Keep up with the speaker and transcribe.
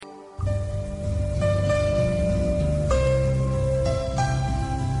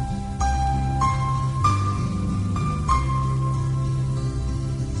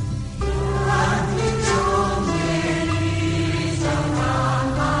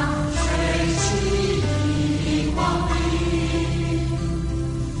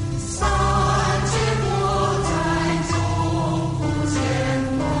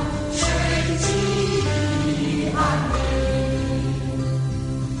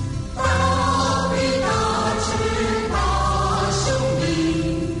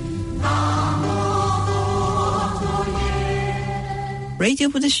Radio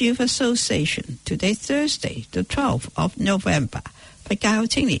Buddhist Youth Association. Today Thursday, the 12th of November. 佛教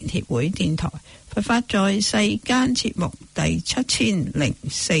青年協會電台佛法在世間節目第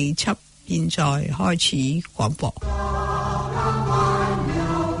7004輯，現在開始廣播。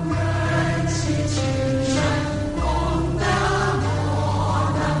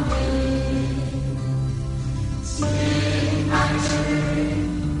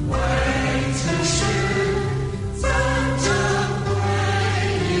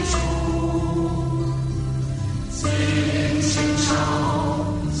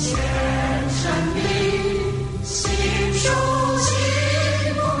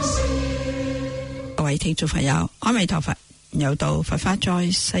各位聽眾朋友，阿彌陀佛，又到佛法在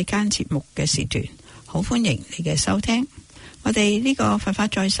世間節目嘅時段，好歡迎你嘅收聽。我哋呢個佛法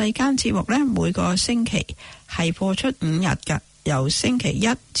在世間節目呢，每個星期係播出5日嘅，由星期一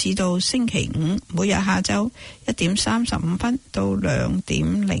至到星期五，每日下晝1點35分到2點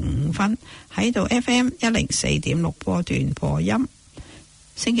05分，喺度 FM 104.6波段播音。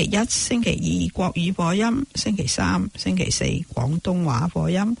星期一、星期二國語播音，星期三、星期四廣東話播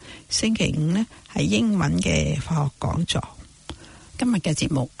音，星期五呢係英文嘅佛學講座。今日嘅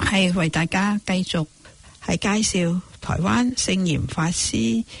節目係為大家繼續係介紹台灣聖嚴法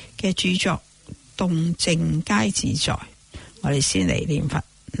師嘅著作《動靜皆自在》。我哋先嚟念佛：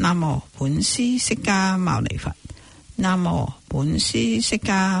南無本師釋迦牟尼佛，南無本師釋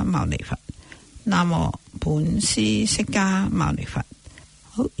迦牟尼佛，南無本師釋迦牟尼佛。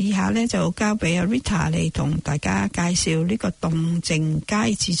好，以下呢就交俾阿 Rita 嚟同大家介紹呢個動靜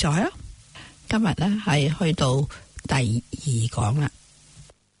皆自在啦。今日呢係去到第2講啦。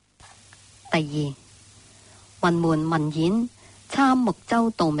第2，雲門文演參木舟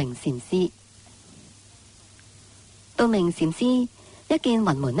道明禪師。道明禪師一見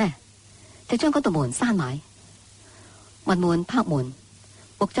雲門呢，就將嗰道門閂埋。雲門拍門，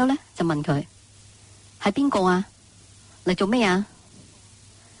木舟呢就問佢：係邊個啊？嚟做咩啊？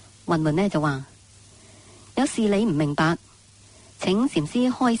雲門呢就話：有事你唔明白，請禪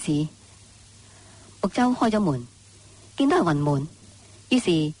師開示。木舟開咗門，見到係雲門，於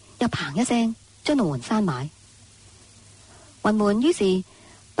是又砰一聲將道門閂埋。雲門於是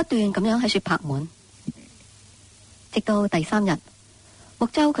不斷咁樣喺說拍門，直到第3日，木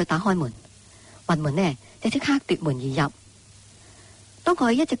舟佢打開門，雲門呢就即刻奪門而入。當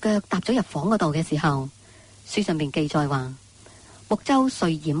佢一隻腳踏咗入房嗰度嘅時候，書上面記載話：木舟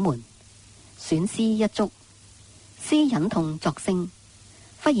遂掩門，損師一足，師忍痛作聲，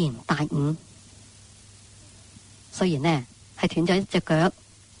忽然大悟。雖然呢係斷咗一隻腳，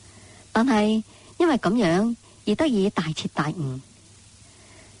但係因為咁樣而得以大徹大悟，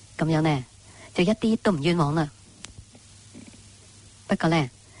咁樣呢就一啲都唔冤枉啦。不過呢，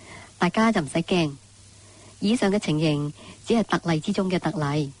大家就唔使驚，以上嘅情形只係特例之中嘅特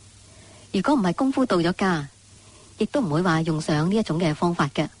例。如果唔係功夫到咗家，亦都唔會話用上呢一種嘅方法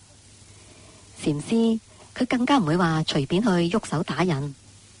嘅。禪師佢更加唔會話隨便去喐手打人，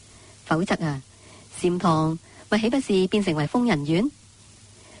否則啊，禪堂咪豈不是變成為瘋人院？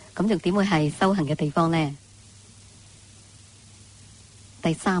咁仲點會係修行嘅地方呢？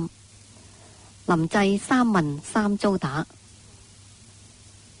第3，臨濟3問3遭打。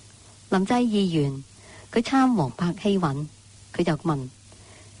臨濟議員佢參黃柏希允，佢就問：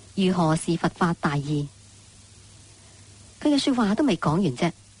如何是佛法大義？佢嘅說話都未講完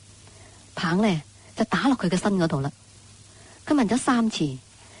啫，棒呢就打落佢嘅身嗰度啦。佢問咗3次，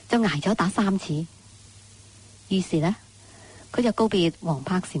就挨咗打3次。於是呢，佢就告別黃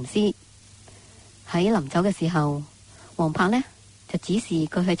柏禪師。喺臨走嘅時候，黃柏呢就指示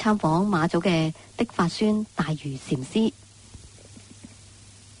佢去參訪馬祖嘅的法孫大如禪師。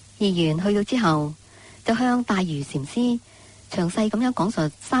議員去到之後，就向大如禪師詳細咁樣講述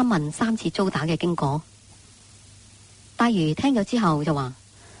3問3次遭打嘅經過。大如聽咗之後就話：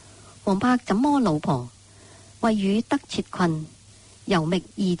黃柏怎麼老婆為與得切困，猶覓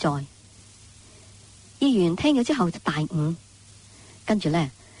意在。議員聽咗之後就大悟，跟住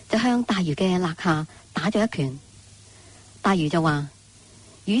呢就向大如嘅肋下打咗一拳。大如就話：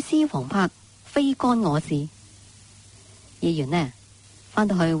與師黃柏非干我事。議員呢返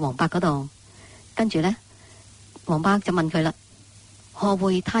到去黃柏嗰度，跟住呢黃柏就問佢啦：何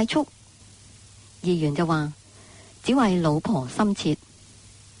會太速？議員就話：只為老婆心切。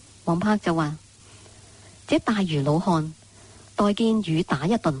黃柏就話：這大如老漢，待見與打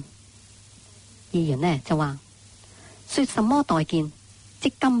一頓。議員呢就話：說什麼待見，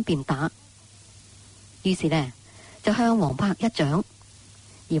即今便打。於是呢就向黃柏一掌，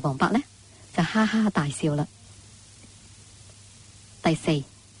而黃柏呢就哈哈大笑啦。第4，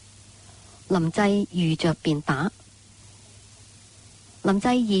臨濟遇着便打。臨濟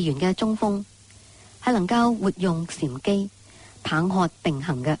二元嘅中鋒係能夠活用禪機，棒喝並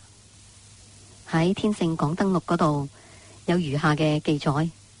行嘅。喺天性廣燈錄嗰度有如下嘅記載：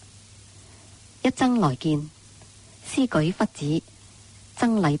一僧來見，師舉拂子，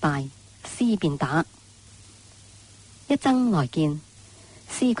僧禮拜，師便打。一僧來見，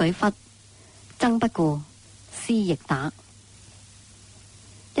師舉拂，僧不顧，師亦打。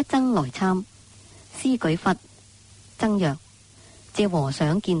一僧來參，師舉拂，僧曰：借和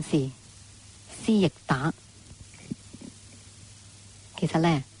尚見事，師亦打。其實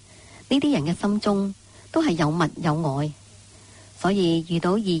呢啲人嘅心中都係有物有愛，所以遇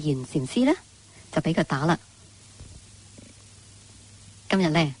到義賢禪師呢，就俾佢打啦。今日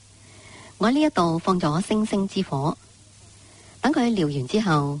呢，我喺呢一度放咗星星之火，等佢燎完之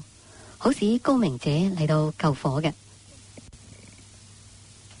後，好使高明者嚟到救火嘅。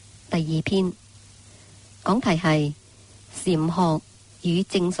第二篇講題係禪學與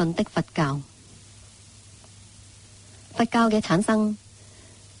正信的佛教。佛教嘅產生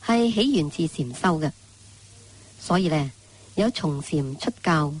係起源自禪修嘅，所以呢，有從禪出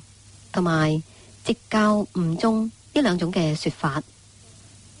教同埋直教悟宗呢兩種嘅說法。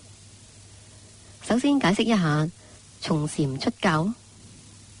首先解釋一下從禪出教。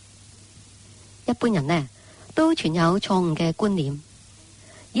一般人呢都存有錯誤嘅觀念，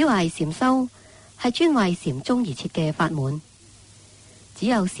以為禪修係專為禪宗而設嘅法門，只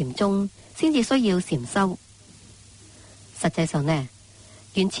有禪宗先至需要禪修。實際上呢，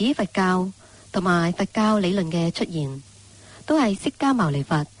原始佛教同埋佛教理論嘅出現，都係釋迦牟尼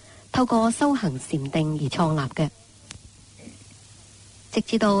佛透過修行禪定而創立嘅。直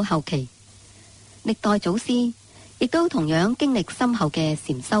至到後期，歷代祖師亦都同樣經歷深厚嘅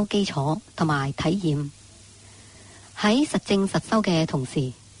禪修基礎同埋體驗。喺實證實修嘅同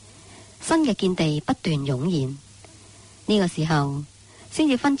時，新嘅見地不斷湧現。呢個時候，先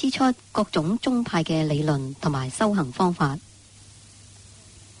至分支出各種宗派嘅理論同埋修行方法。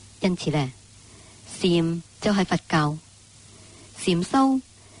因此呢，禪就係佛教，禪修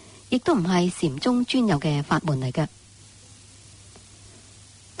亦都唔係禪宗專有嘅法門嚟嘅。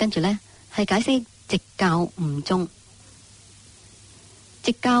跟住呢，係解釋直教悟宗。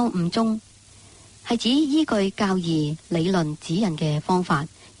直教悟宗係指依據教義理論指引嘅方法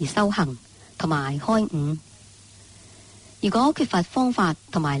而修行同埋開悟。如果缺乏方法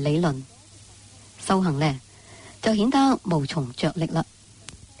同埋理論，修行呢就顯得無從着力啦。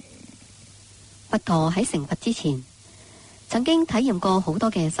佛陀喺成佛之前，曾經體驗過好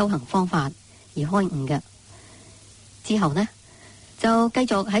多嘅修行方法而開悟嘅。之後呢，就繼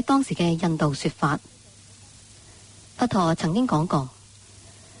續喺當時嘅印度說法。佛陀曾經講過，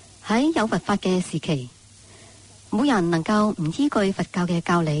喺有佛法嘅時期，冇人能夠唔依據佛教嘅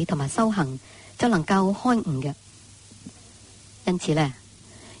教理同埋修行就能夠開悟嘅。因此呢，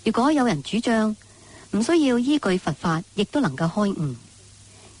如果有人主張唔需要依據佛法亦都能夠開悟，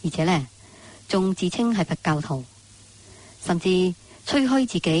而且呢仲自稱係佛教徒，甚至吹噓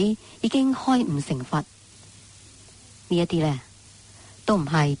自己已經開悟成佛，呢一啲呢都唔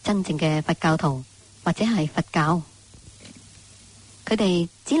係真正嘅佛教徒或者係佛教。佢哋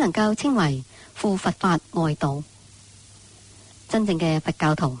只能夠稱為附佛法外道。真正嘅佛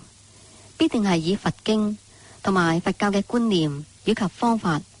教徒必定係以佛經同埋佛教嘅觀念以及方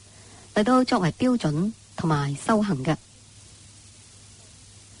法嚟到作為標準同埋修行嘅。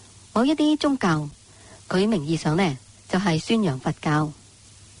某一啲宗教，佢名義上呢就係宣揚佛教，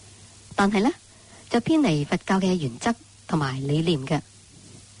但係呢就偏離佛教嘅原則同埋理念嘅。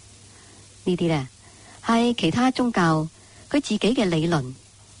呢啲呢係其他宗教佢自己嘅理論，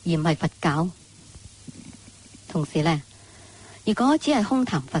而唔係佛教。同時呢，如果只係空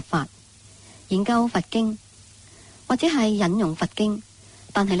談佛法，研究佛經，或者係引用佛經，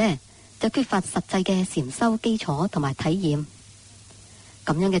但係呢就缺乏實際嘅禪修基礎同埋體驗，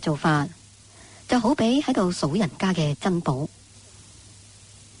咁樣嘅做法就好比喺度數人家嘅珍寶。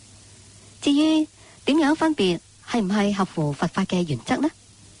至於點樣分別係唔係合乎佛法嘅原則呢？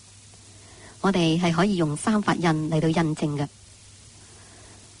我哋係可以用三法印嚟到印證嘅。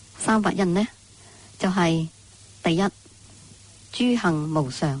三法印呢，就係第一，諸行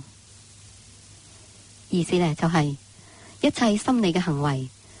無常，意思呢就係一切心理嘅行為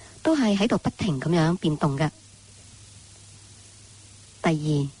都係喺度不停咁樣變動嘅。第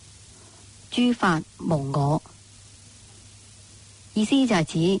二，諸法無我，意思就係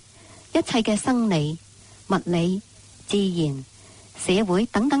指一切嘅生理、物理、自然、社會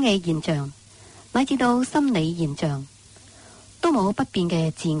等等嘅現象，乃至到心理現象，都冇不變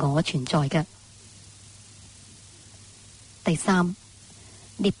嘅自我存在嘅。第三，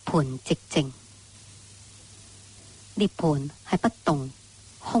涅槃寂靜，涅槃係不動、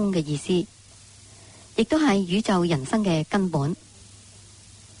空嘅意思，亦都係宇宙人生嘅根本。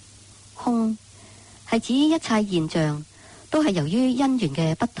空係指一切現象都係由於因緣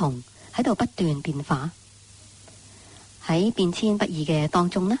嘅不同喺度不斷變化，喺變遷不已嘅當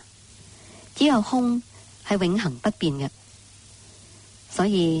中呢，只有空係永恆不變嘅。所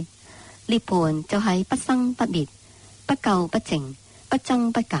以涅槃就係不生不滅、不垢不淨、不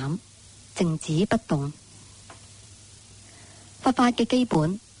增不減、靜止不動。佛法嘅基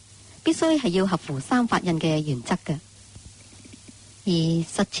本必須係要合乎三法印嘅原則嘅，而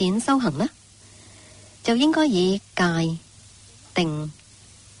實踐修行呢，就應該以戒、定、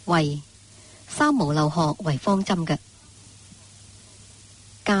慧三無漏學為方針嘅。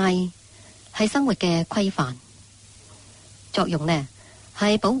戒係生活嘅規範，作用呢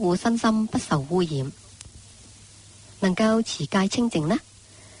係保護身心不受污染。能夠持戒清淨呢，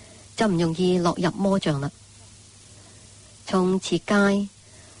就唔容易落入魔障啦。從持戒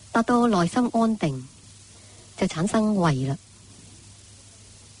達到內心安定，就產生慧啦。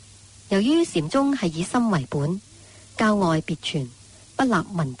由於禪宗係以心為本，教外別傳，不立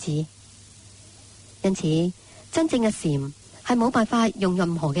文字，因此真正嘅禪係冇辦法用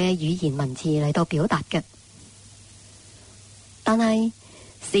任何嘅語言文字嚟到表達嘅。但係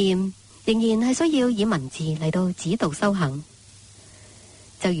禪仍然係需要以文字嚟到指導修行，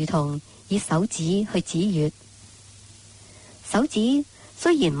就如同以手指去指月。手指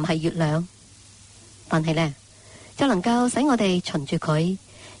雖然唔係月亮，但係呢，就能夠使我哋循住佢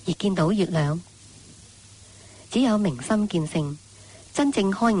而見到月亮。只有明心見性、真正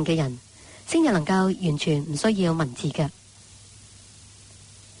開悟嘅人，先至能夠完全唔需要文字嘅。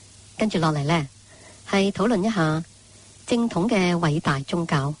跟住落嚟呢，係討論一下正統嘅偉大宗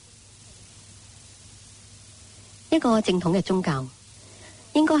教。一個正統嘅宗教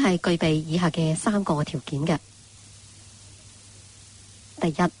應該係具備以下嘅3個條件嘅。第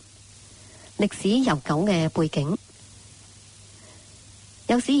一，歷史悠久嘅背景。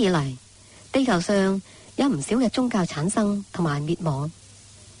有史以嚟，地球上有唔少嘅宗教產生同埋滅亡，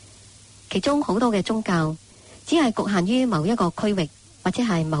其中好多嘅宗教只係局限於某一個區域或者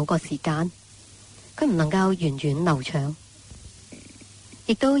係某個時間，佢唔能夠源遠流長。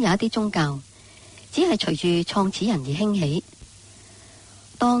亦都有一啲宗教只係隨住創始人而興起，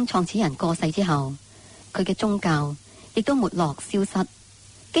當創始人過世之後，佢嘅宗教亦都沒落消失，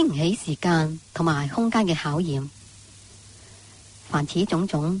經唔起時間同埋空間嘅考驗。凡此種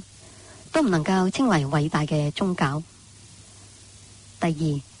種都唔能夠稱為偉大嘅宗教。第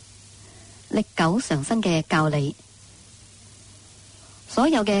二，歷久常新嘅教理。所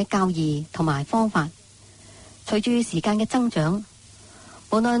有嘅教義同埋方法，隨住時間嘅增長，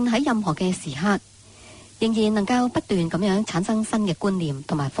無論喺任何嘅時刻，仍然能夠不斷咁樣產生新嘅觀念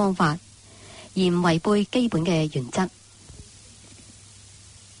同埋方法，而唔違背基本嘅原則。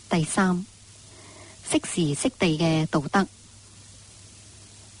第三，適時適地嘅道德。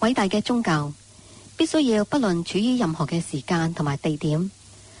偉大嘅宗教必須要不論處於任何嘅時間同埋地點，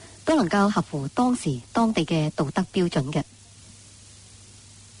都能夠合乎當時當地嘅道德標準嘅。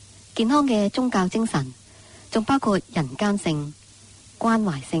健康嘅宗教精神仲包括人間性、關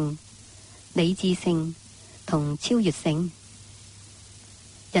懷性、理智性同超越性。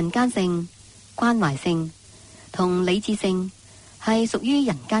人間性、關懷性同理智性係屬於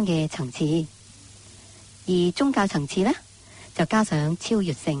人間嘅層次，而宗教層次呢，就加上超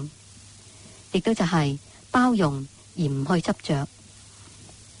越性，亦都就係包容而唔去執着。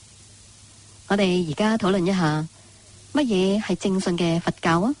我哋而家討論一下乜嘢係正信嘅佛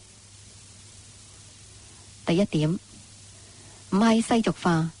教啊？第一點，唔係世俗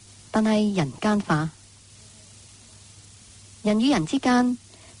化，但係人間化。人與人之間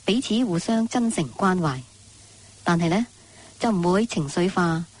彼此互相真誠關懷，但係呢，就唔會情緒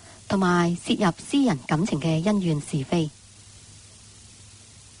化同埋涉入私人感情嘅恩怨是非。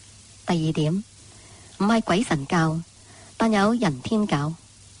第二點，唔係鬼神教，但有人天教。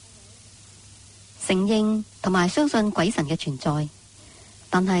承認同埋相信鬼神嘅存在，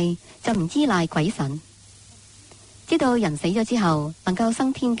但係就唔依賴鬼神。知道人死咗之後能夠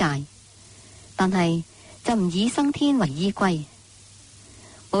生天界，但係就唔以生天為依歸。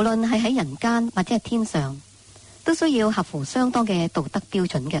無論係喺人間或者係天上，都需要合乎相當嘅道德標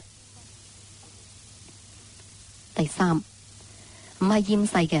準嘅。第三，唔係厭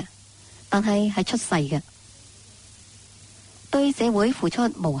世嘅，但係出世嘅，對社會付出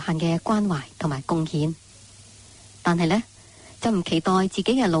無限嘅關懷同埋貢獻，但係呢，就唔期待自己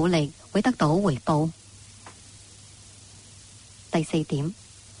嘅努力會得到回報。第四點，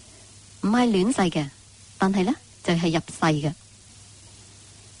唔係亂世嘅，但係呢，就係入世嘅，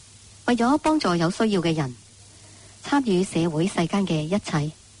為咗幫助有需要嘅人，參與社會世間嘅一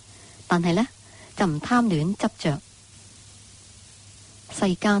切，但係呢，就唔貪戀執着。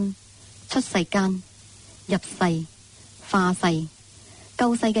世間、出世間、入世、化世、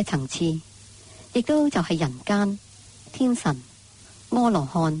救世嘅層次，亦都就係人間、天神、阿羅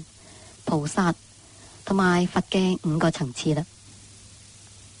漢、菩薩同埋佛嘅5個層次啦。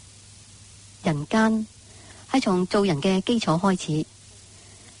人間係從做人嘅基礎開始，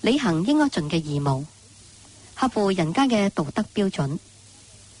履行應該盡嘅義務，合乎人間嘅道德標準。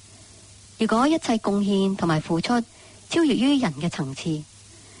如果一切貢獻同埋付出超越於人嘅層次，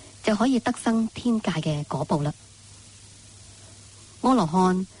就可以得生天界嘅果報啦。阿羅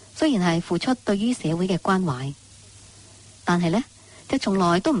漢雖然係付出對於社會嘅關懷，但係呢，就從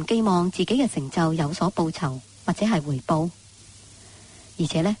來都唔寄望自己嘅成就有所報酬或者係回報，而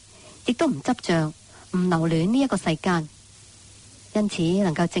且呢，亦都唔執着，唔留戀呢一個世間，因此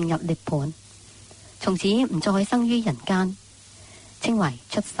能夠證入涅槃，從此唔再生於人間，稱為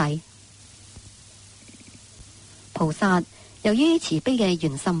出世。菩薩由於慈悲嘅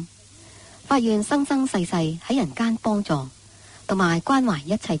願心，發願生生世世喺人間幫助同埋關懷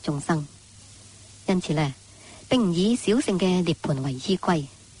一切眾生，因此呢，並唔以小乘嘅涅槃為依歸，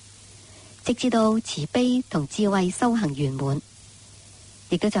直至到慈悲同智慧修行圓滿，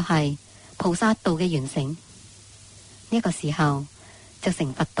亦都就係菩薩道嘅完成，呢個時候就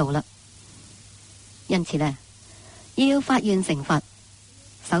成佛道啦。因此呢，要發願成佛，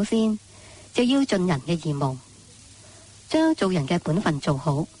首先就要盡人嘅義務，將做人嘅本分做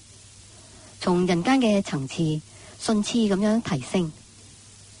好，從人間嘅層次順次咁樣提升，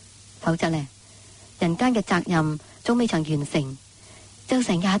否則呢，人間嘅責任仲未曾完成，就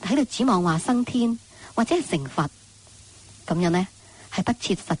成日喺度指望話升天或者係成佛，咁樣呢，係不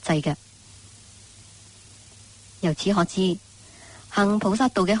切實際嘅。由此可知，行菩薩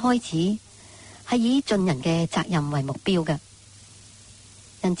道嘅開始係以盡人嘅責任為目標嘅，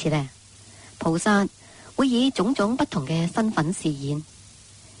因此呢，菩薩會以種種不同嘅身份示現，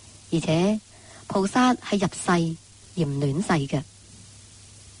而且菩薩係入世而唔戀世嘅，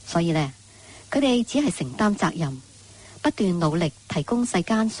所以呢，佢哋只係承擔責任，不斷努力提供世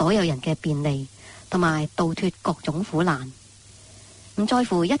間所有人嘅便利，同埋度脫各種苦難，唔在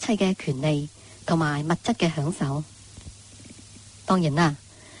乎一切嘅權利同埋物質嘅享受。當然啦，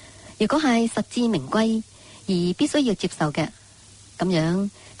如果係實至名歸而必須要接受嘅，咁樣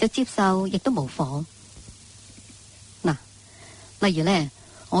就接受亦都無妨。嗱，例如呢，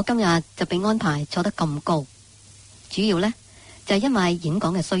我今日就被安排坐得咁高，主要呢，就係因為演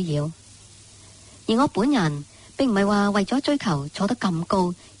講嘅需要，而我本人並唔係話為咗追求坐得咁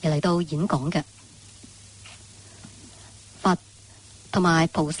高而嚟到演講嘅。佛同埋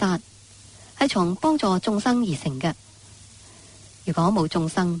菩薩係從幫助眾生而成嘅，如果冇眾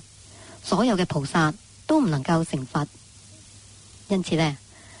生，所有嘅菩薩都唔能夠成佛。因此呢，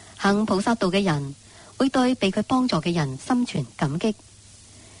行菩薩道嘅人會對被佢幫助嘅人心存感激，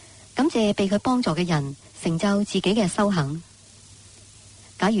感謝被佢幫助嘅人成就自己嘅修行。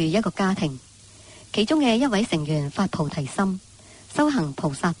假如一個家庭其中嘅一位成員發菩提心，修行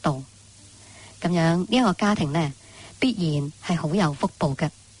菩薩道，咁樣呢一個家庭呢，必然係好有福報嘅。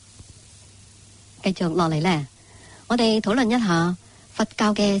繼續落嚟呢，我哋討論一下佛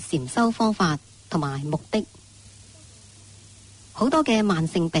教嘅禪修方法同埋目的。好多嘅慢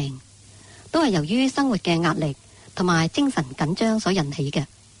性病都係由於生活嘅壓力同埋精神緊張所引起嘅。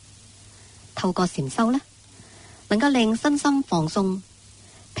透過禪修呢，能夠令身心放鬆、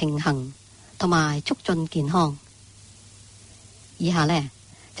平衡同埋促進健康。以下呢，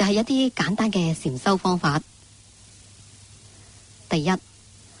就係一啲簡單嘅禪修方法。第一，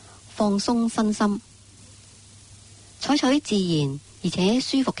放鬆身心，採取自然而且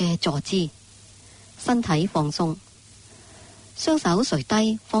舒服嘅坐姿，身體放鬆，雙手垂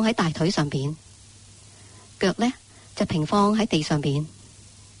低放喺大腿上邊，腳呢就平放喺地上邊，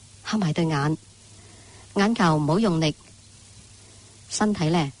合埋對眼，眼球唔好用力，身體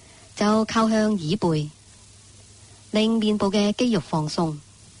呢就靠向椅背，令面部嘅肌肉放鬆，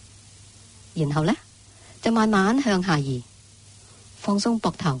然後呢就慢慢向下移，放鬆膊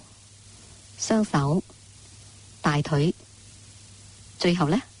頭、雙手、大腿，最後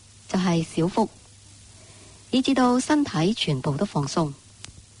呢就係小腹，以至到身體全部都放鬆。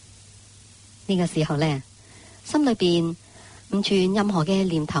呢個時候呢，心裏邊唔存任何嘅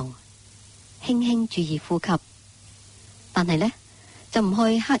念頭，輕輕注意呼吸，但係呢就唔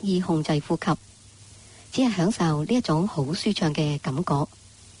去刻意控制呼吸，只係享受呢一種好舒暢嘅感覺。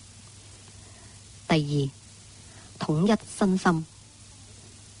第二，統一身心，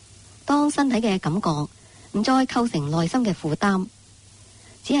當身體嘅感覺唔再構成內心嘅負擔，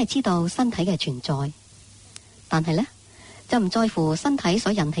只係知道身體嘅存在，但係呢，就唔在乎身體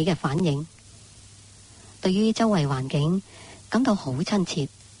所引起嘅反應，對於周圍環境感到好親切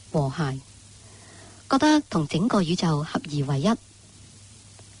和諧，覺得同整個宇宙合而為一。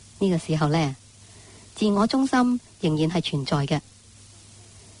呢個時候呢，自我中心仍然係存在嘅，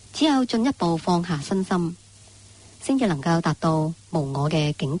只有進一步放下身心，先至能夠達到無我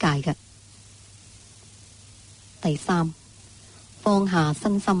嘅境界嘅。第三，放下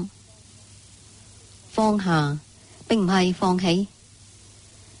身心。放下並唔係放棄，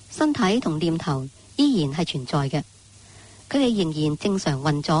身體同念頭依然係存在嘅，佢哋仍然正常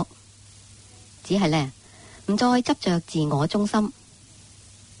運作，只係呢，唔再執着自我中心。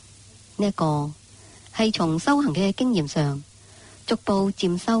呢一個係從修行嘅經驗上逐步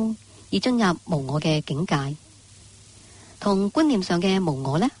漸修而進入無我嘅境界，同觀念上嘅無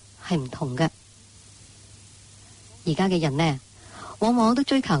我呢係唔同嘅。而家嘅人呢，往往都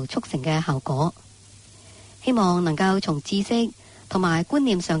追求速成嘅效果，希望能夠從知識同埋觀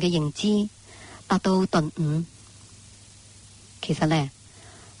念上嘅認知達到頓悟。其實呢，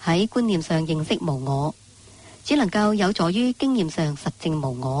喺觀念上認識無我，只能夠有助於經驗上實證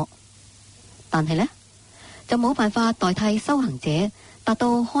無我，但係呢，就冇辦法代替修行者達到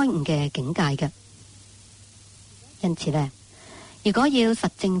開悟嘅境界嘅。因此呢，如果要實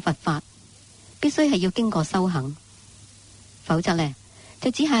證佛法，必須係要經過修行，否則呢，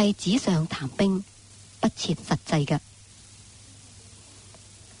就只係紙上談兵，不切實際嘅。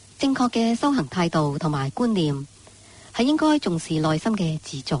正確嘅修行態度同埋觀念係應該重視內心嘅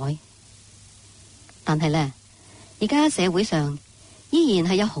自在，但係呢，而家社會上依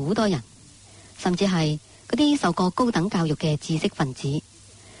然係有好多人，甚至係嗰啲受過高等教育嘅知識分子，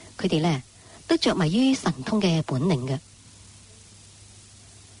佢哋呢都着迷於神通嘅本領嘅。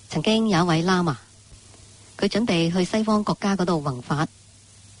曾經有一位喇嘛，佢準備去西方國家嗰度弘法，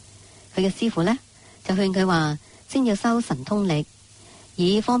佢嘅師父呢就勸佢話，先要修神通力，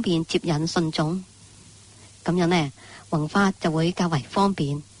以方便接引信眾，咁樣呢，弘法就會較為方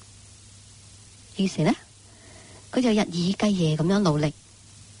便。於是呢，佢就日以繼夜咁樣努力，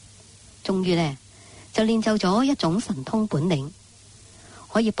終於呢，就練就咗一種神通本領，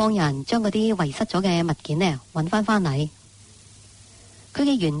可以幫人將嗰啲遺失咗嘅物件呢揾翻嚟。佢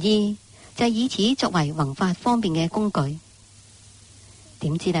嘅原意就係以此作為弘法方便嘅工具。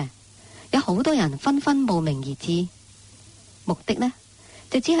點知呢，有好多人紛紛慕名而至，目的呢，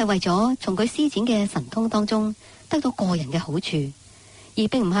就只係為咗從佢施展嘅神通當中得到個人嘅好處，而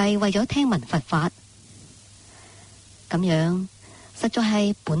並唔係為咗聽聞佛法。咁樣實在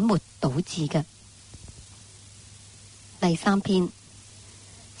係本末倒置嘅。第三篇，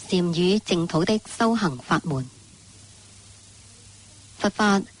禪與淨土的修行法門。佛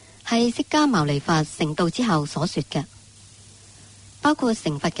法係釋迦牟尼佛成道之後所說嘅，包括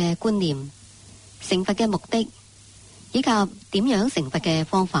成佛嘅觀念、成佛嘅目的，以及點樣成佛嘅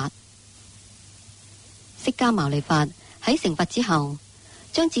方法。釋迦牟尼佛喺成佛之後，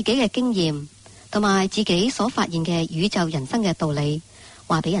將自己嘅經驗同埋自己所發現嘅宇宙人生嘅道理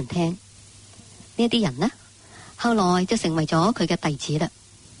話俾人聽。呢啲人呢，後來就成為咗佢嘅弟子啦。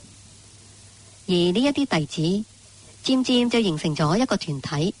而呢一啲弟子漸漸就形成咗一個團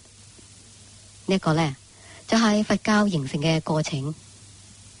體。呢個呢，就係佛教形成嘅過程。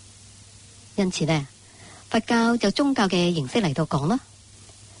因此呢，佛教就宗教嘅形式嚟到講啦，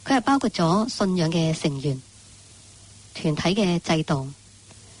佢係包括咗信仰嘅成員、團體嘅制度，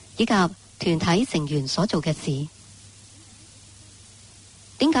以及團體成員所做嘅事。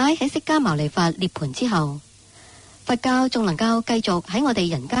點解喺釋迦牟尼佛涅槃之後，佛教仲能夠繼續喺我哋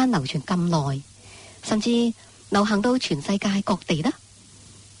人間流傳咁耐，甚至流行到全世界各地呢？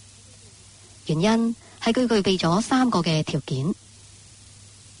原因係佢具備咗3個嘅條件。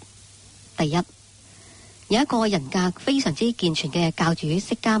第一，有一個人格非常之健全嘅教主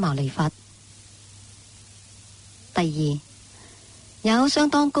釋迦牟尼佛。第二，有相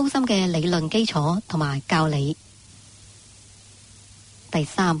當高深嘅理論基礎同埋教理。第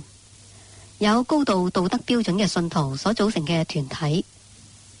三，有高度道德標準嘅信徒所組成嘅團體。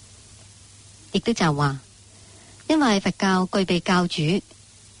亦都就係話，因為佛教具備教主、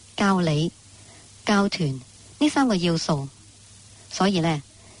教理、教團呢3個要素，所以呢，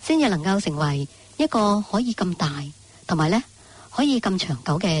先至能夠成為一個可以咁大，同埋呢可以咁長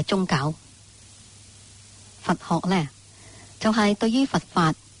久嘅宗教。佛學呢，就係對於佛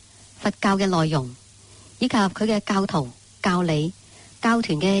法、佛教嘅內容，以及佢嘅教徒、教理、教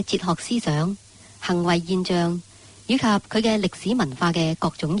團嘅哲學思想、行為現象，以及佢嘅歷史文化嘅各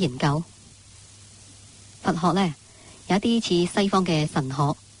種研究。佛學呢，有一啲似西方嘅神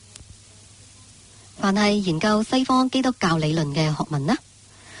學。凡係研究西方基督教理論嘅學問呢，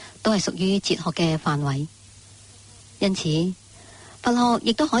都係屬於哲學嘅範圍。因此佛學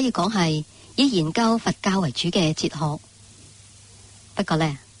亦都可以講係以研究佛教為主嘅哲學。不過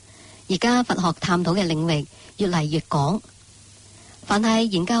呢，而家佛學探討嘅領域越嚟越廣，凡係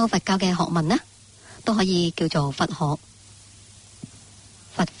研究佛教嘅學問呢，都可以叫做佛學。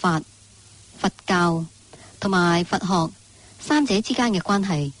佛法、佛教同埋佛學三者之間嘅關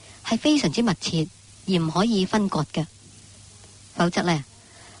係係非常之密切，而唔可以分割嘅。否則呢，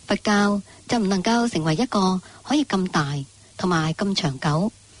佛教就唔能夠成為一個可以咁大同埋咁長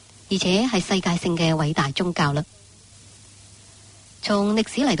久，而且係世界性嘅偉大宗教啦。從歷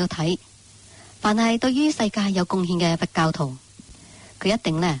史嚟到睇，凡係對於世界有貢獻嘅佛教徒，佢一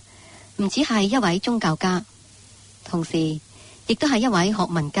定呢唔只係一位宗教家，同時亦都係一位學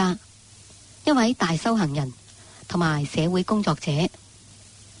問家，一位大修行人同埋社會工作者。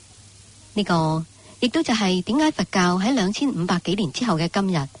呢個亦都就係點解佛教喺2500幾年之後嘅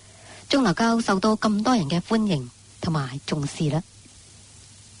今日，仲能夠受到咁多人嘅歡迎同埋重視啦。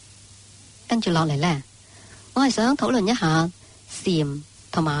跟住落嚟呢，我係想討論一下禪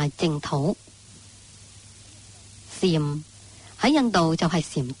同埋淨土。禪喺印度就係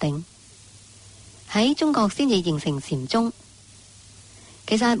禪定，喺中國先至形成禪宗。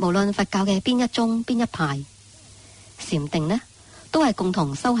其實無論佛教嘅邊一宗邊一派，禪定呢都係共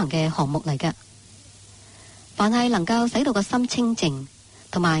同修行嘅項目嚟嘅。凡係能夠使到個心清靜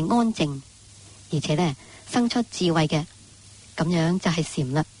同埋安靜，而且呢生出智慧嘅，咁樣就係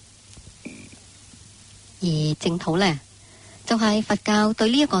禪啦。而淨土呢，就係佛教對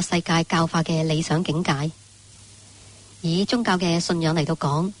呢一個世界教化嘅理想境界。以宗教嘅信仰嚟到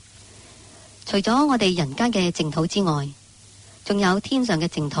講，除咗我哋人間嘅淨土之外，仲有天上嘅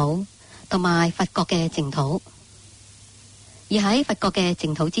淨土同埋佛國嘅淨土。而喺佛國嘅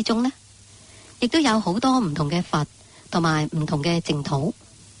淨土之中呢，亦都有好多唔同嘅佛同埋唔同嘅淨土。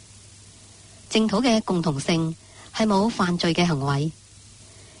淨土嘅共同性係冇犯罪嘅行為，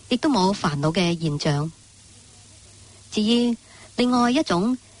亦都冇煩惱嘅現象。至於另外一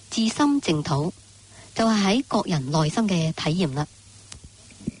種自心淨土，就係喺各人內心嘅體驗啦。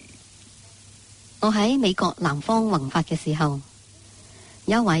我喺美國南方弘法嘅時候，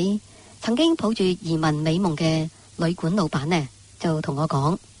有一位曾經抱住移民美夢嘅旅館老闆呢，就同我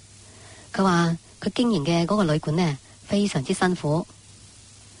講，佢話佢經營嘅嗰個旅館呢非常之辛苦。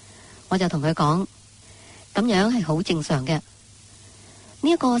我就同佢講，咁樣係好正常嘅，呢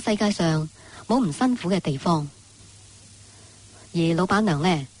一個世界上冇唔辛苦嘅地方。而老闆娘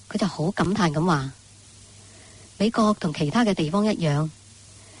呢，佢就好感嘆咁話，美國同其他嘅地方一樣，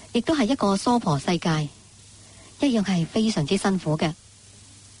亦都係一個娑婆世界，一樣係非常之辛苦嘅。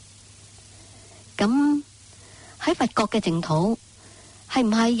咁喺佛國嘅淨土，係唔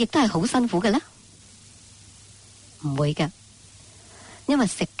係亦都係好辛苦嘅呢？唔會嘅，因為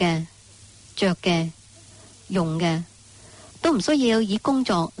食嘅、着嘅、用嘅，都唔需要以工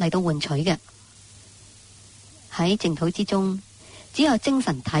作嚟到換取嘅。喺淨土之中，只有精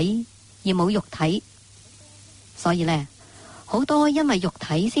神體而冇肉體，所以呢，好多因為肉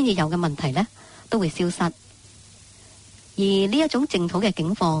體先至有嘅問題呢，都會消失。而呢一種淨土嘅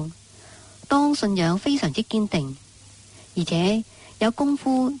境況，當信仰非常之堅定，而且有功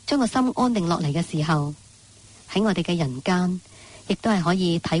夫將個心安定落嚟嘅時候，喺我哋嘅人間，亦都係可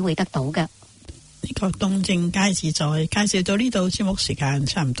以體會得到嘅。呢個東正佳自在介紹到呢度，節目時間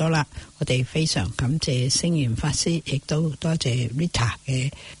差唔多啦。我哋非常感謝星願法師，亦都多謝 Rita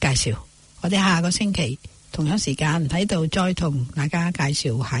嘅介紹。我哋下個星期同樣時間喺度再同大家介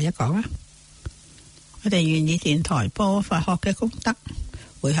紹下一講啊！我哋願以電台播佛學嘅功德，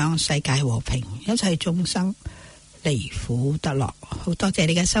回向世界和平，一切眾生離苦得樂。好多謝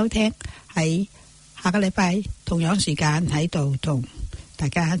你嘅收聽，喺下個禮拜同樣時間喺度同大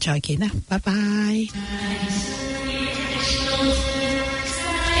家再見啦，拜拜。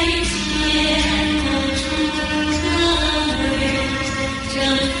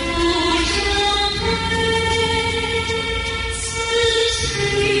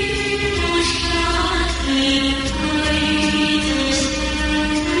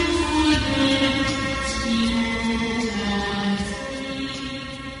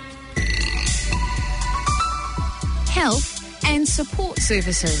Health and support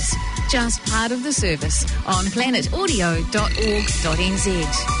services, just part of the service on planetaudio.org.nz.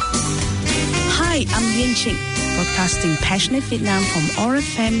 Hi, I'm Yin Ching, broadcasting passionate Vietnam from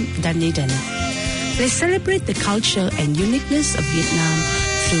ORFM Dunedin. Let's celebrate the culture and uniqueness of Vietnam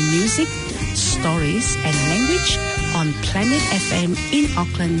through music, stories and language on Planet FM in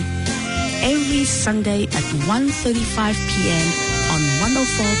Auckland every Sunday at 1:35 p.m. on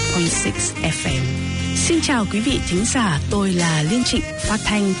 104.6 FM. Xin chào quý vị thính giả, tôi là Liên Trịnh, phát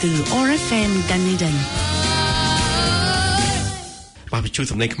thanh từ ORFM Dunedin. វិទ្យុ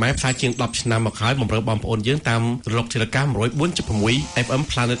សំឡេងខ្មែរផ្សាយជាង10ឆ្នាំមកហើយបំរើបងប្អូនយើងតាមរលកធាតុអាកាស 104.6 FM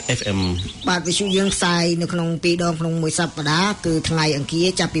Planet FM បាទវិទ្យុយើងផ្សាយនៅក្នុង2ដងក្នុងមួយសប្តាហ៍គឺថ្ងៃអង្គារ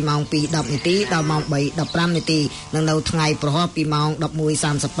ចាប់ពីម៉ោង 2:10 នាទីដល់ម៉ោង 3:15 នាទីនិងនៅថ្ងៃប្រហ័សពីម៉ោង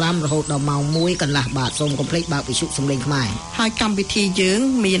 11:35 រហូតដល់ម៉ោង 1 កន្លះបាទសូមកុំភ្លេចបើកវិទ្យុសំឡេងខ្មែរហើយកម្មវិធីយើង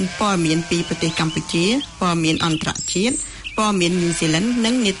មានព័ត៌មានពីប្រទេសកម្ពុជាព័ត៌មានអន្តរជាតិព័ត៌មានញូហ្សេឡង់និ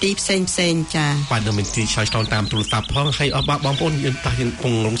ងនីតិផ្សេងចា៎បាទនៅមានទីឆ្លើយឆ្លងតាមទូរស័ព្ទផងហើយអស់បងប្អូនយើងតោះយើងគ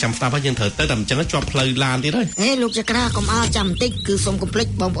ង់រងចាំស្ដាប់ហើយយើងត្រូវទៅតែមិនចឹងជាប់ផ្លូវឡានទៀតហើយលោកចក្រាកុំអល់ចាំបន្តិចគឺសូមកុំភ្លេច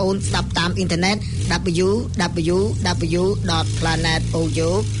បងប្អូនស្ដាប់តាមអ៊ីនធឺណិត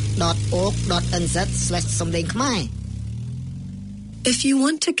www.planetaudio.org.nz/សំឡេងខ្មែរ If you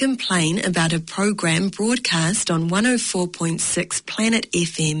want to complain about a program broadcast on 104.6 Planet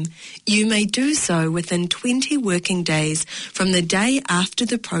FM, you may do so within 20 working days from the day after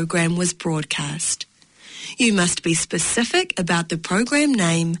the program was broadcast. You must be specific about the program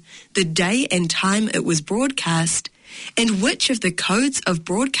name, the day and time it was broadcast, and which of the codes of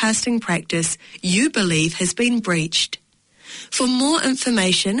broadcasting practice you believe has been breached. For more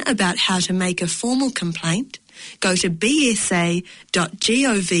information about how to make a formal complaint, go to bsa.govt.nz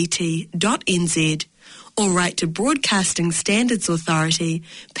or write to Broadcasting Standards Authority,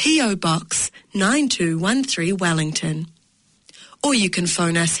 PO Box 9213 Wellington. Or you can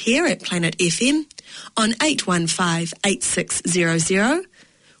phone us here at Planet FM on 815-8600,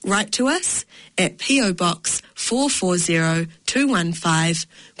 write to us at PO Box 440215,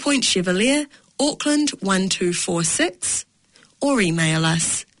 Point Chevalier, Auckland 1246, or email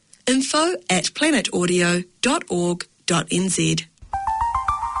us info@planetaudio.org.nz.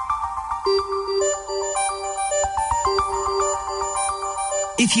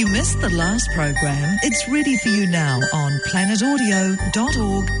 If you missed the last program, it's ready for you now on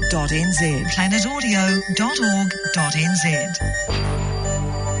planetaudio.org.nz. planetaudio.org.nz.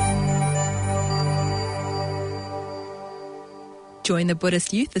 Join the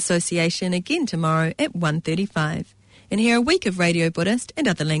Buddhist Youth Association again tomorrow at 1:35. And hear a week of Radio Buddhist and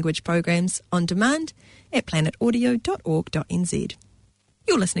other language programs on demand at planetaudio.org.nz.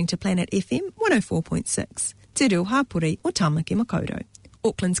 You're listening to Planet FM 104.6, Te Reo Hapuri o Tamaki Makaurau,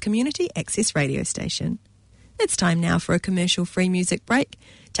 Auckland's community access radio station. It's time now for a commercial-free music break,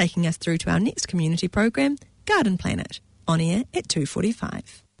 taking us through to our next community program, Garden Planet, on air at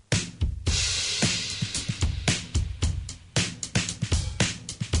 2:45.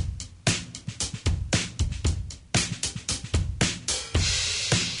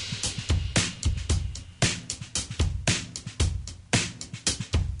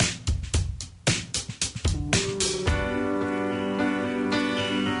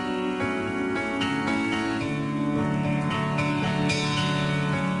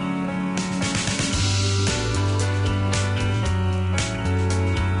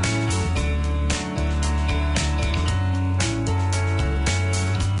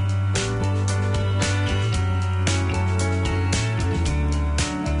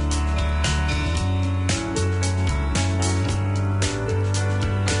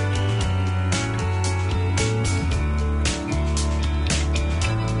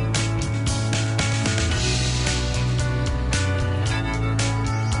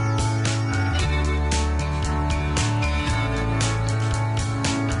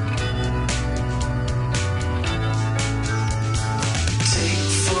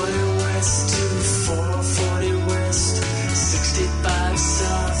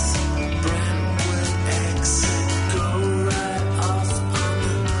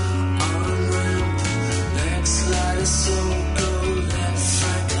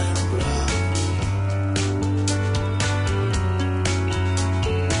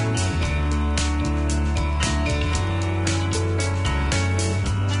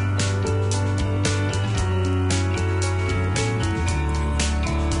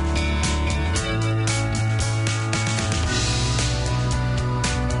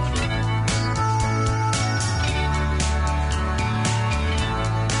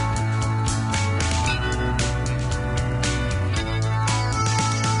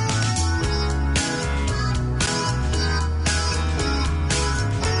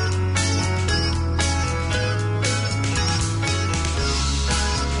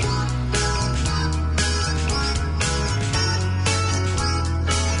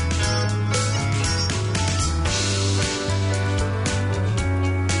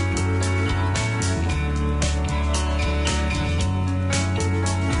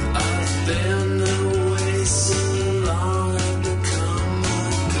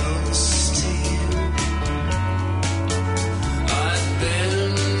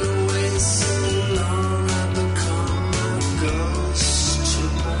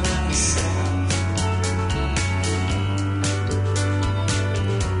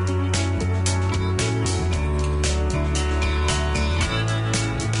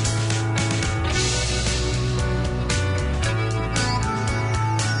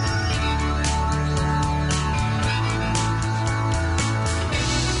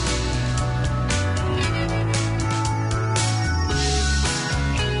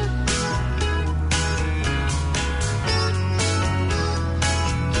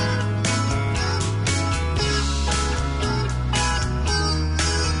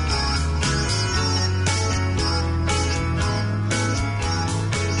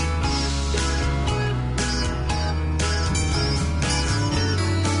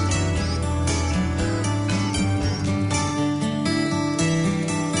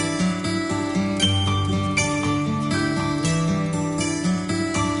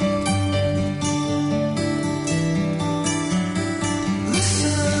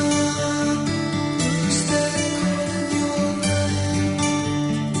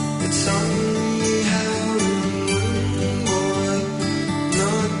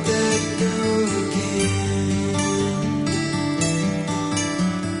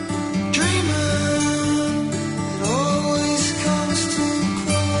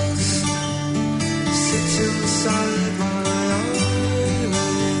 inside my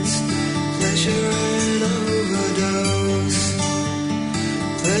eyelids. Pleasure and overdose.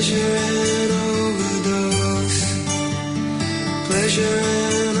 Pleasure and overdose. Pleasure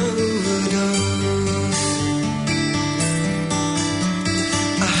and overdose.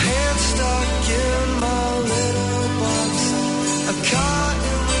 A hand stuck in my little box, a car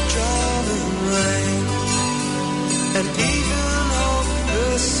in the driving rain, and even hope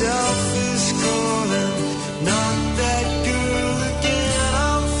herself is calling. Not that girl again,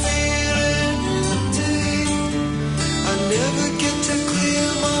 I'm feeling empty. I never get to clear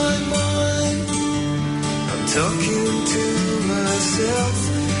my mind. I'm talking to myself.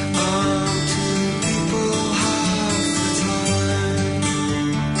 I'm two people half the time.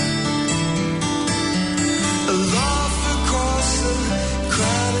 A laugh across the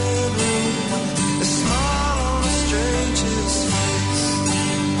crowded room, a smile on a stranger's face,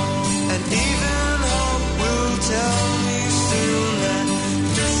 and even hope will tell me soon that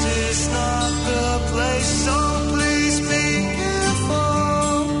this is not the place. So please be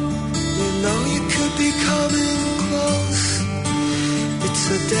careful. You know you could be coming close. It's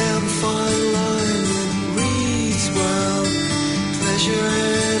a damn fine line that reads well. Pleasure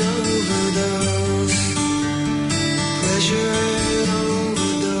and overdose. Pleasure and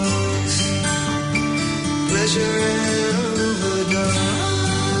overdose. Pleasure and overdose.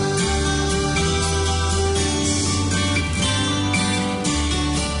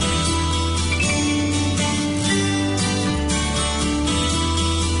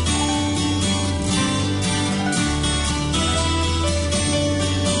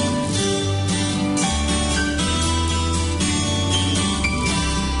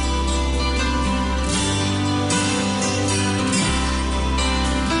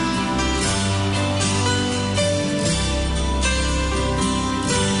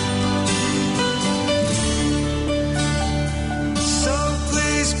 So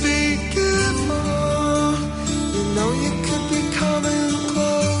please be careful. You know you could be coming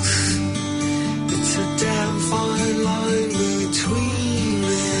close. It's a damn fine line between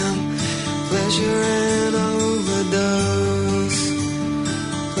them. Pleasure and overdose.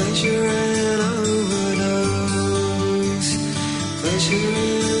 Pleasure and overdose. Pleasure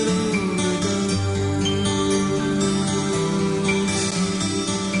and overdose.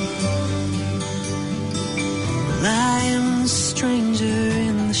 Well, I am the stranger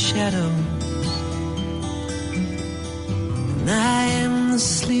in the shadow, and I am the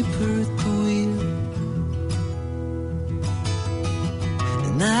sleeper at the wheel,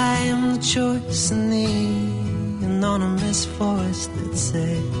 and I am the choice in the anonymous voice that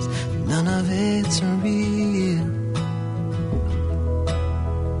says none of it's real.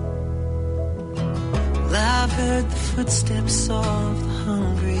 Well, I've heard the footsteps of the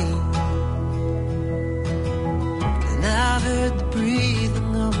hungry, and I've heard the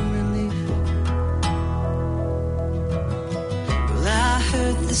breathing of relief. Well, I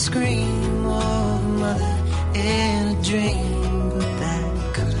heard the scream of a mother in a dream, but that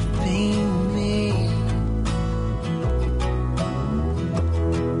could have been me.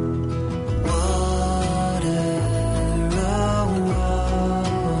 Water, oh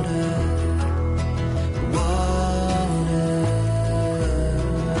water, water.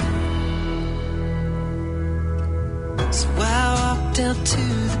 So I walked out to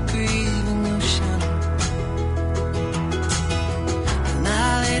the grieving ocean, and I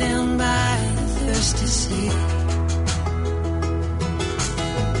lay down by the thirsty sea,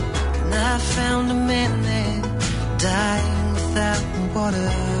 and I found a man there dying without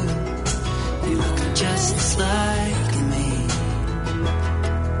water. He looked just like me.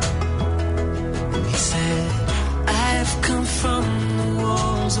 He said, I have come from the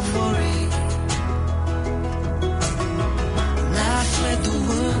walls of worry, and I fled the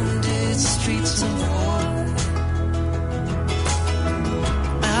wounded streets of war.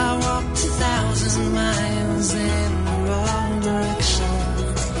 I walked 1,000 miles in the wrong direction.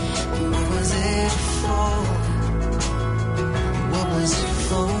 What was it for? What was it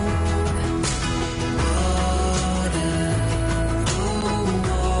for? Water,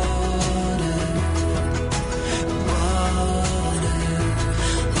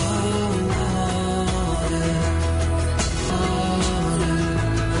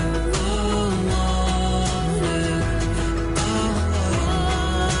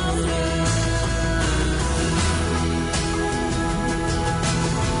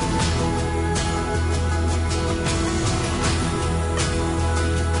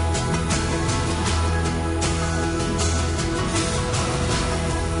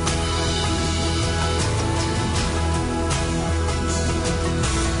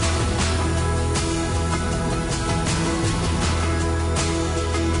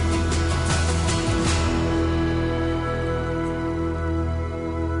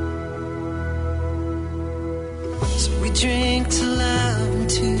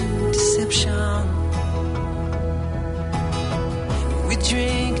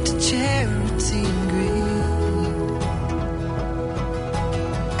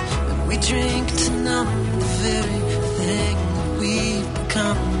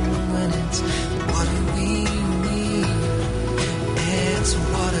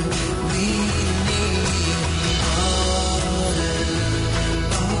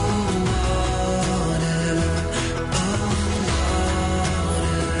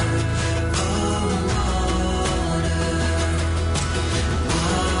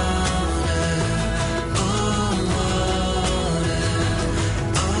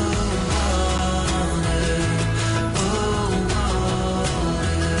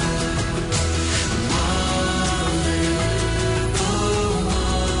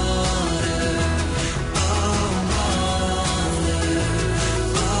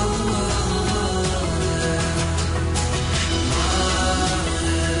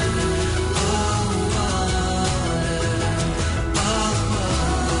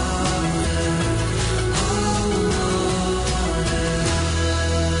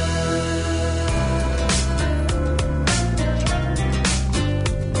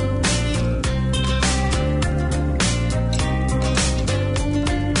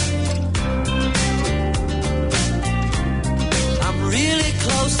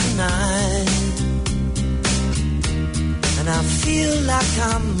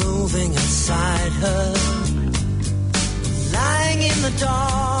 I'm moving inside her, lying in the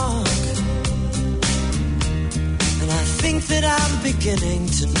dark, and I think that I'm beginning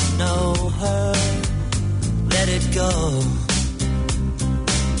to know her. Let it go,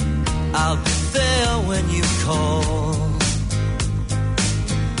 I'll be there when you call,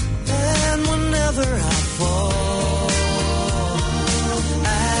 and whenever I fall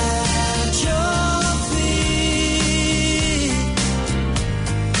at your feet,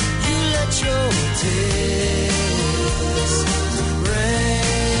 you let your tears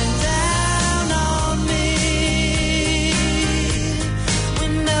rain down on me.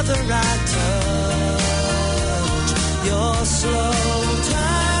 Whenever I touch your slow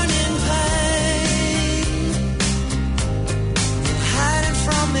turning pain,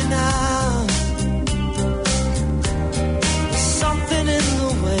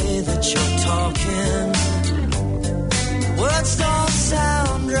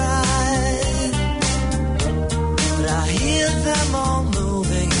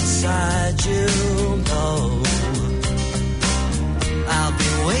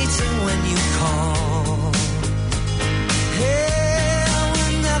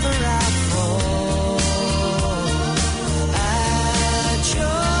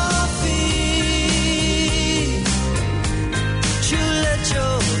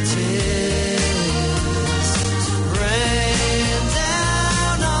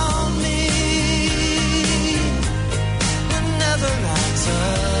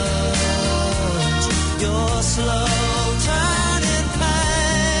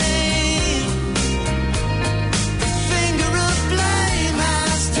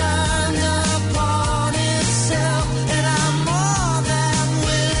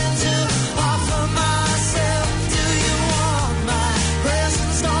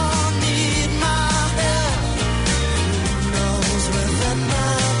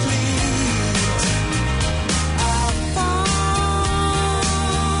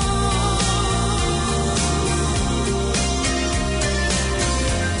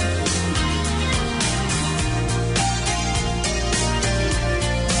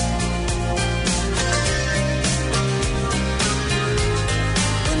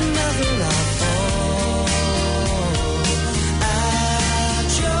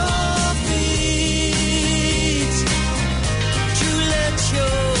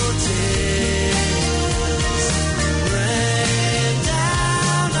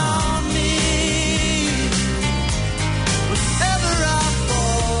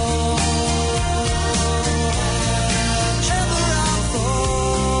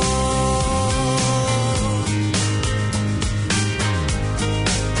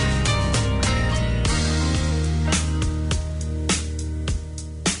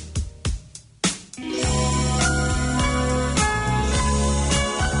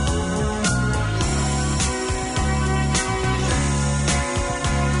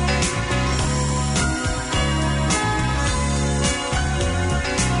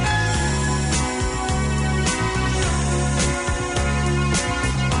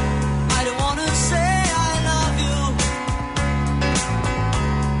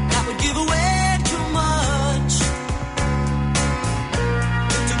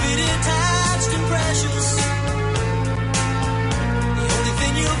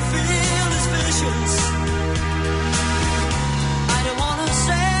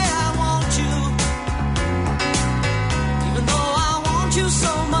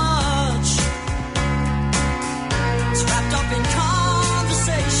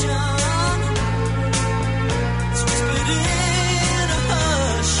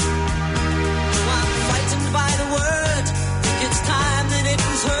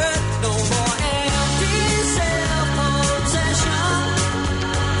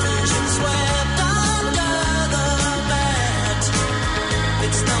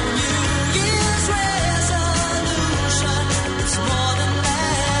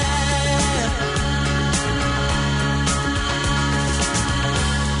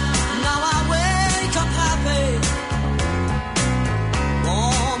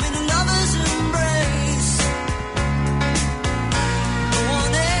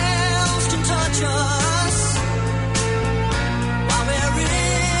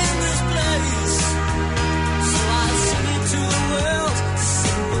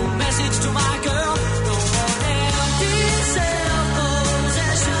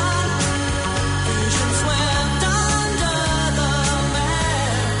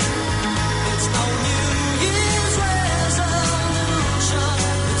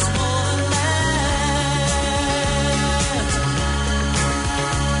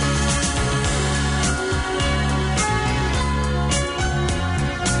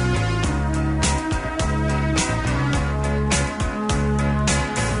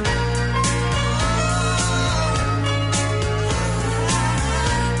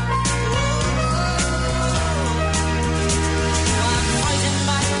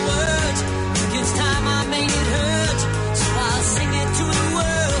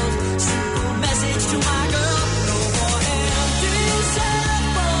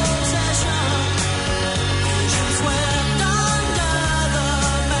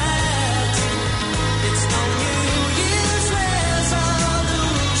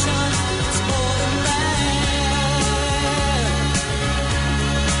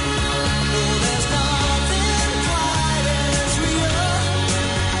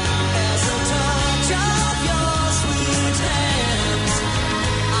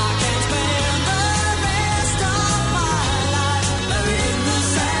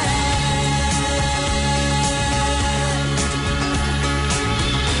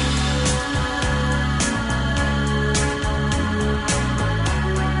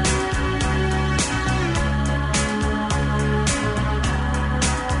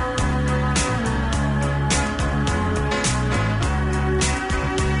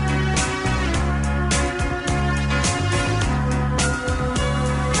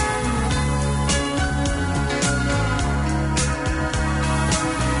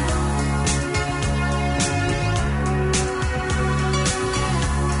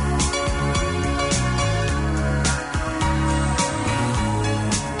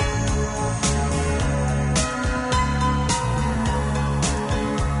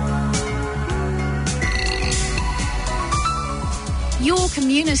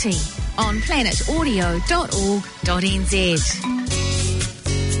 community on planetaudio.org.nz.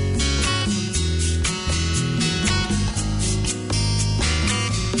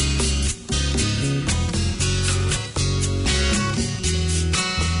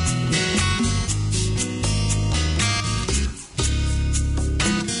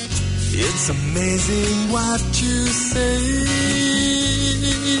 It's amazing what you say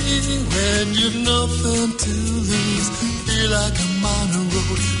when you've nothing to lose. Feel like I'm on a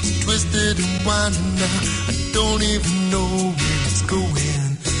road, it's twisted and winding now. I don't even know where it's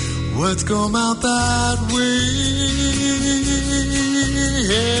going. Words come out that way,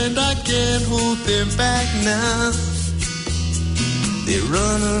 and I can't hold them back now. They're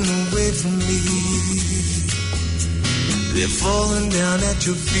running away from me. They're falling down at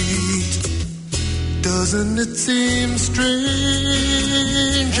your feet. Doesn't it seem strange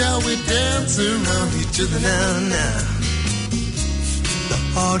how we dance around each other now? The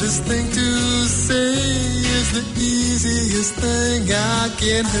hardest thing to say is the easiest thing I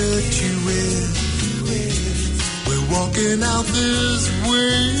can hurt you with. We're walking out this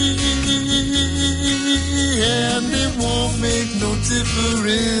way, and it won't make no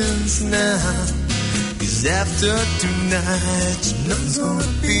difference now. 'Cause after tonight, nothing's gonna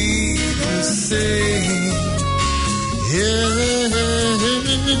be the same. Yeah,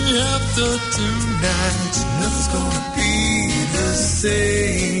 after tonight, nothing's gonna be the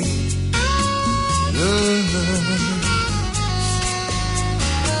same. No.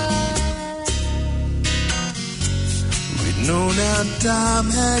 We'd known our time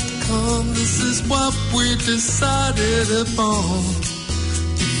had come. This is what we decided upon.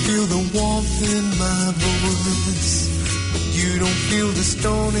 Feel the warmth in my voice, but you don't feel the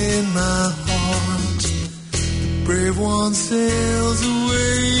stone in my heart. The brave one sails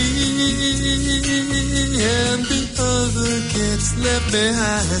away, and the other gets left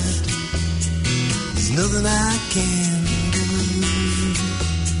behind. There's nothing I can do.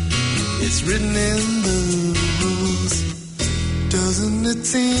 It's written in the rules. Doesn't it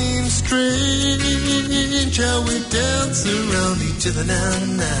seem strange how we dance around each other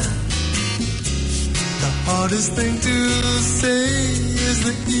now? The hardest thing to say is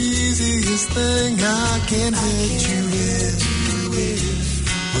the easiest thing I can hurt you with.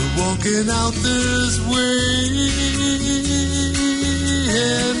 We're walking out this way,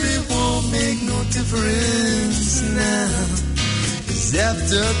 and it won't make no difference now. 'Cause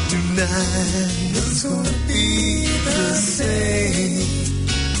after tonight, nothing's gonna be the same.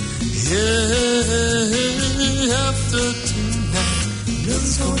 Yeah, after tonight,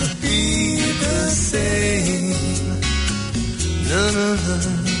 nothing's gonna be the same. No.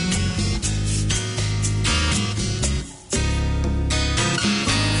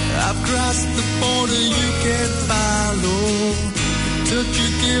 I've crossed the border you can't follow. Touch you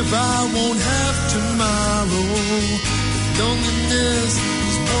give, I won't have tomorrow. Loneliness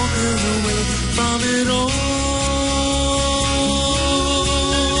is walking away from it all.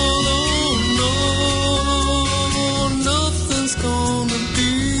 Oh no, nothing's gonna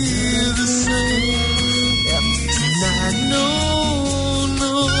be the same after tonight. No,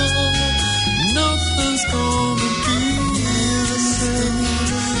 nothing's gonna be the same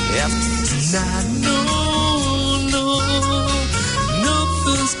after tonight. No,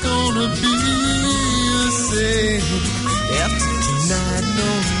 nothing's gonna be the same. After tonight, no,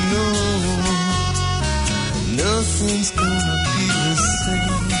 nothing's gonna be the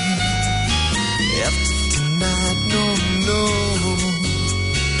same. After tonight, no,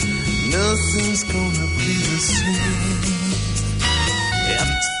 nothing's gonna be the same.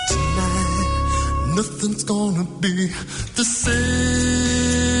 After tonight, nothing's gonna be the same.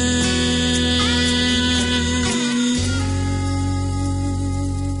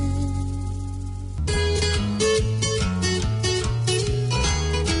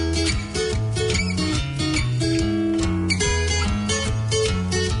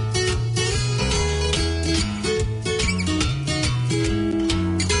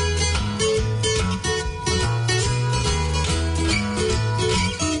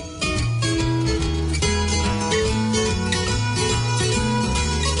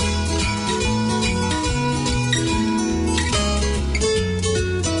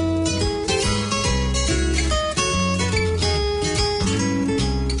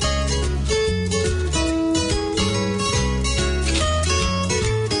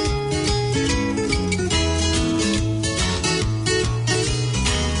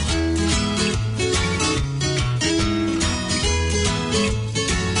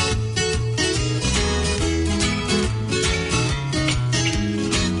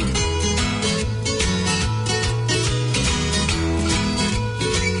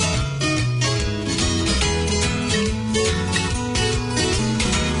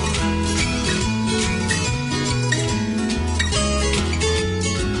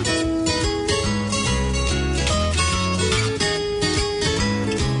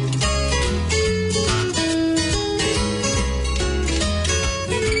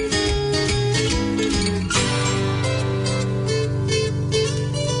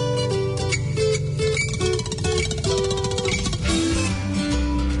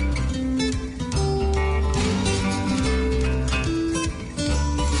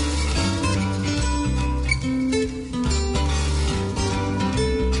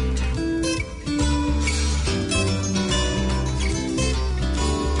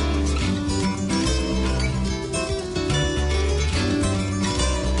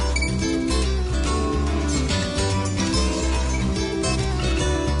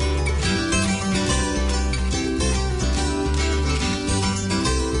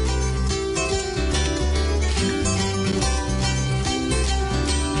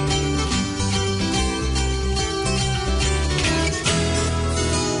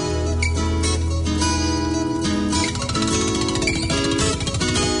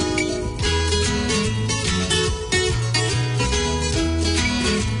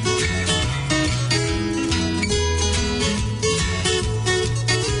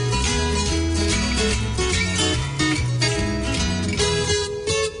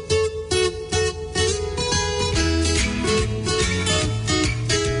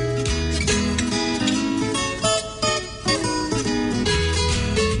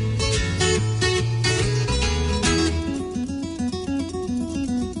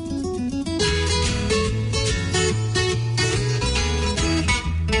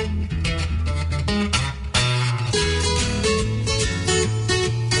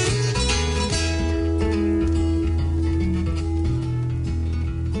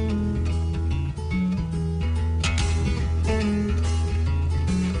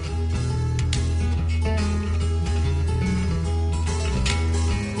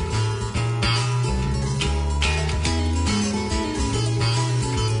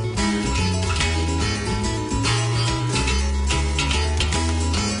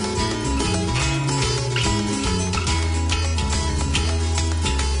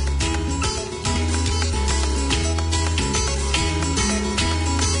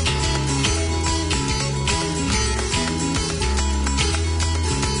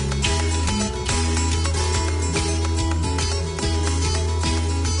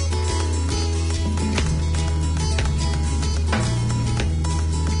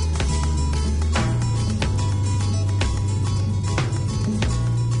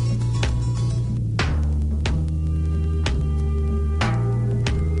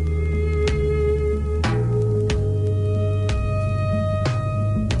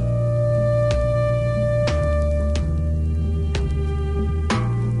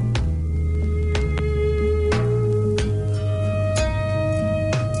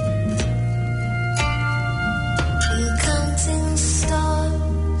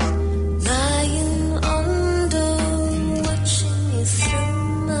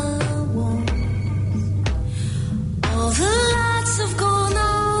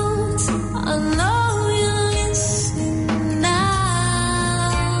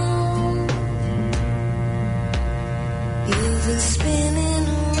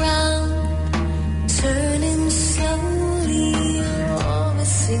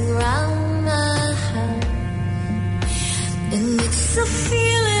 a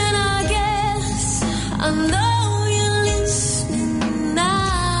feeling, I guess. I know you're listening now.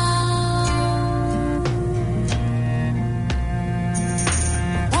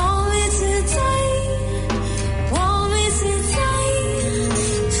 Want me today? Want me today?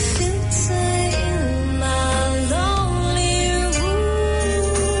 Filter in my lonely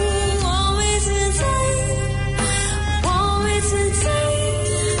room. Want me today? Want me today?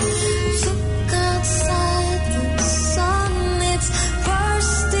 Look outside, the sun, it's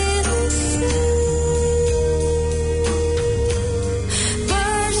bursting through.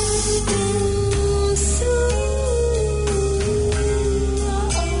 Bursting through.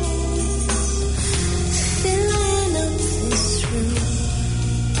 Filling up this room.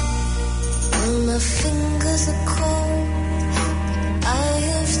 When my fingers are cold, I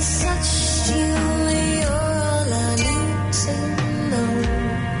have touched you. You're all I need to know.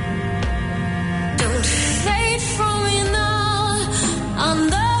 Don't fade from me now. I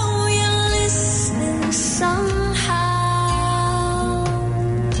know you're listening somehow.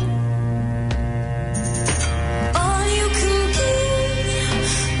 All you can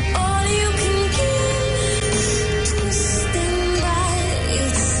give, twisting by.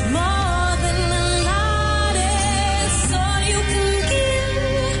 It's more than a lot. It's all you can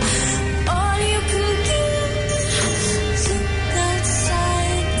give, all you can give. Look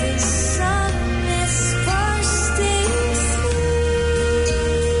outside, the sun is bursting through.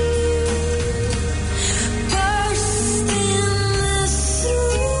 Bursting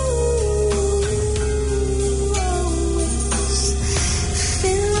through.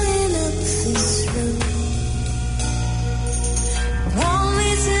 Filling up this room. Want me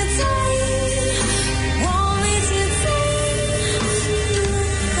today? Want me today?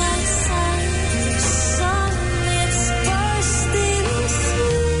 Look outside, the sun, it's bursting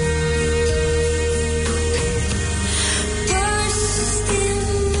through. Bursting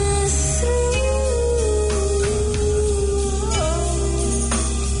through.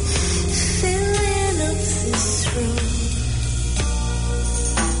 Filling up this room.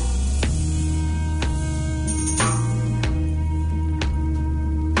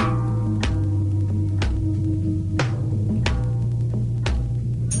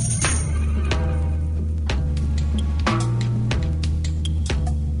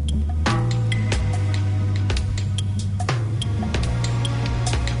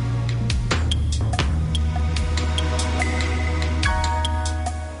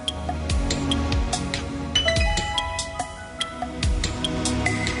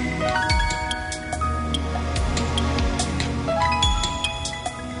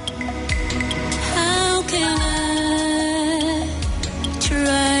 How can I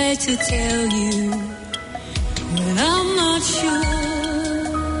try to tell you when I'm not sure?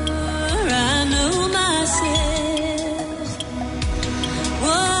 I know myself.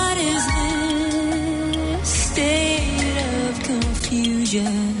 What is this state of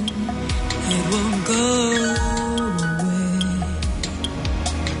confusion? It won't go away.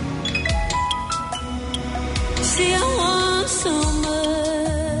 See, I want so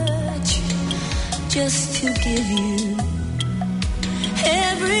much just to give you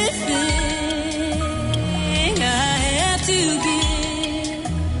everything I have to give.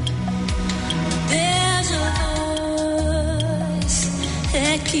 There's a voice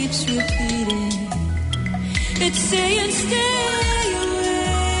that keeps repeating. It's saying stay away.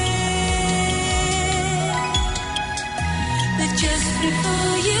 But just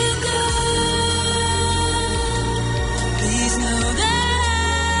before you go, please know that I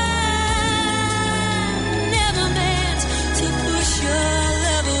never meant to push your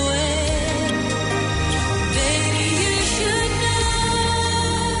love away. Baby, you should know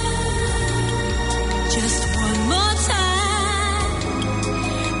just one more time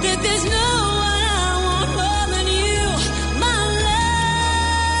that there's no one I want more than you, my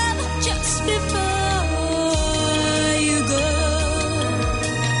love. Just before you go,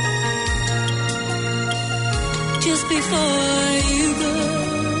 just before you go.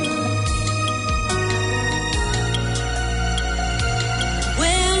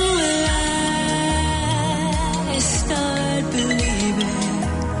 When will I start believing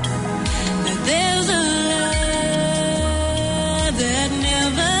that there's a love that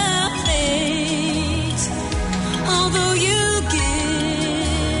never fades? Although you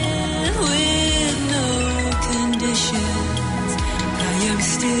give with no conditions, I am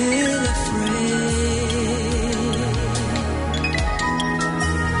still afraid.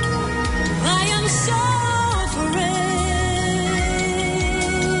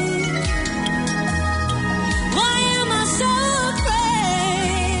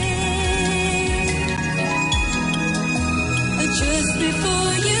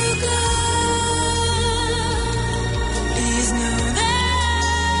 before you go, please know that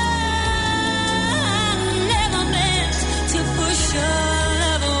I never meant to push your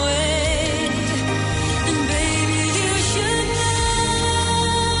love away. And baby, you should know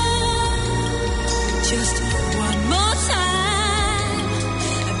just one more time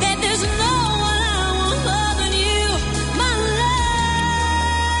that there's no one I want more than you, my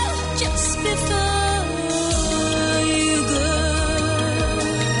love, just before you go.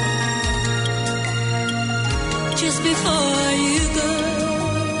 Just before you go.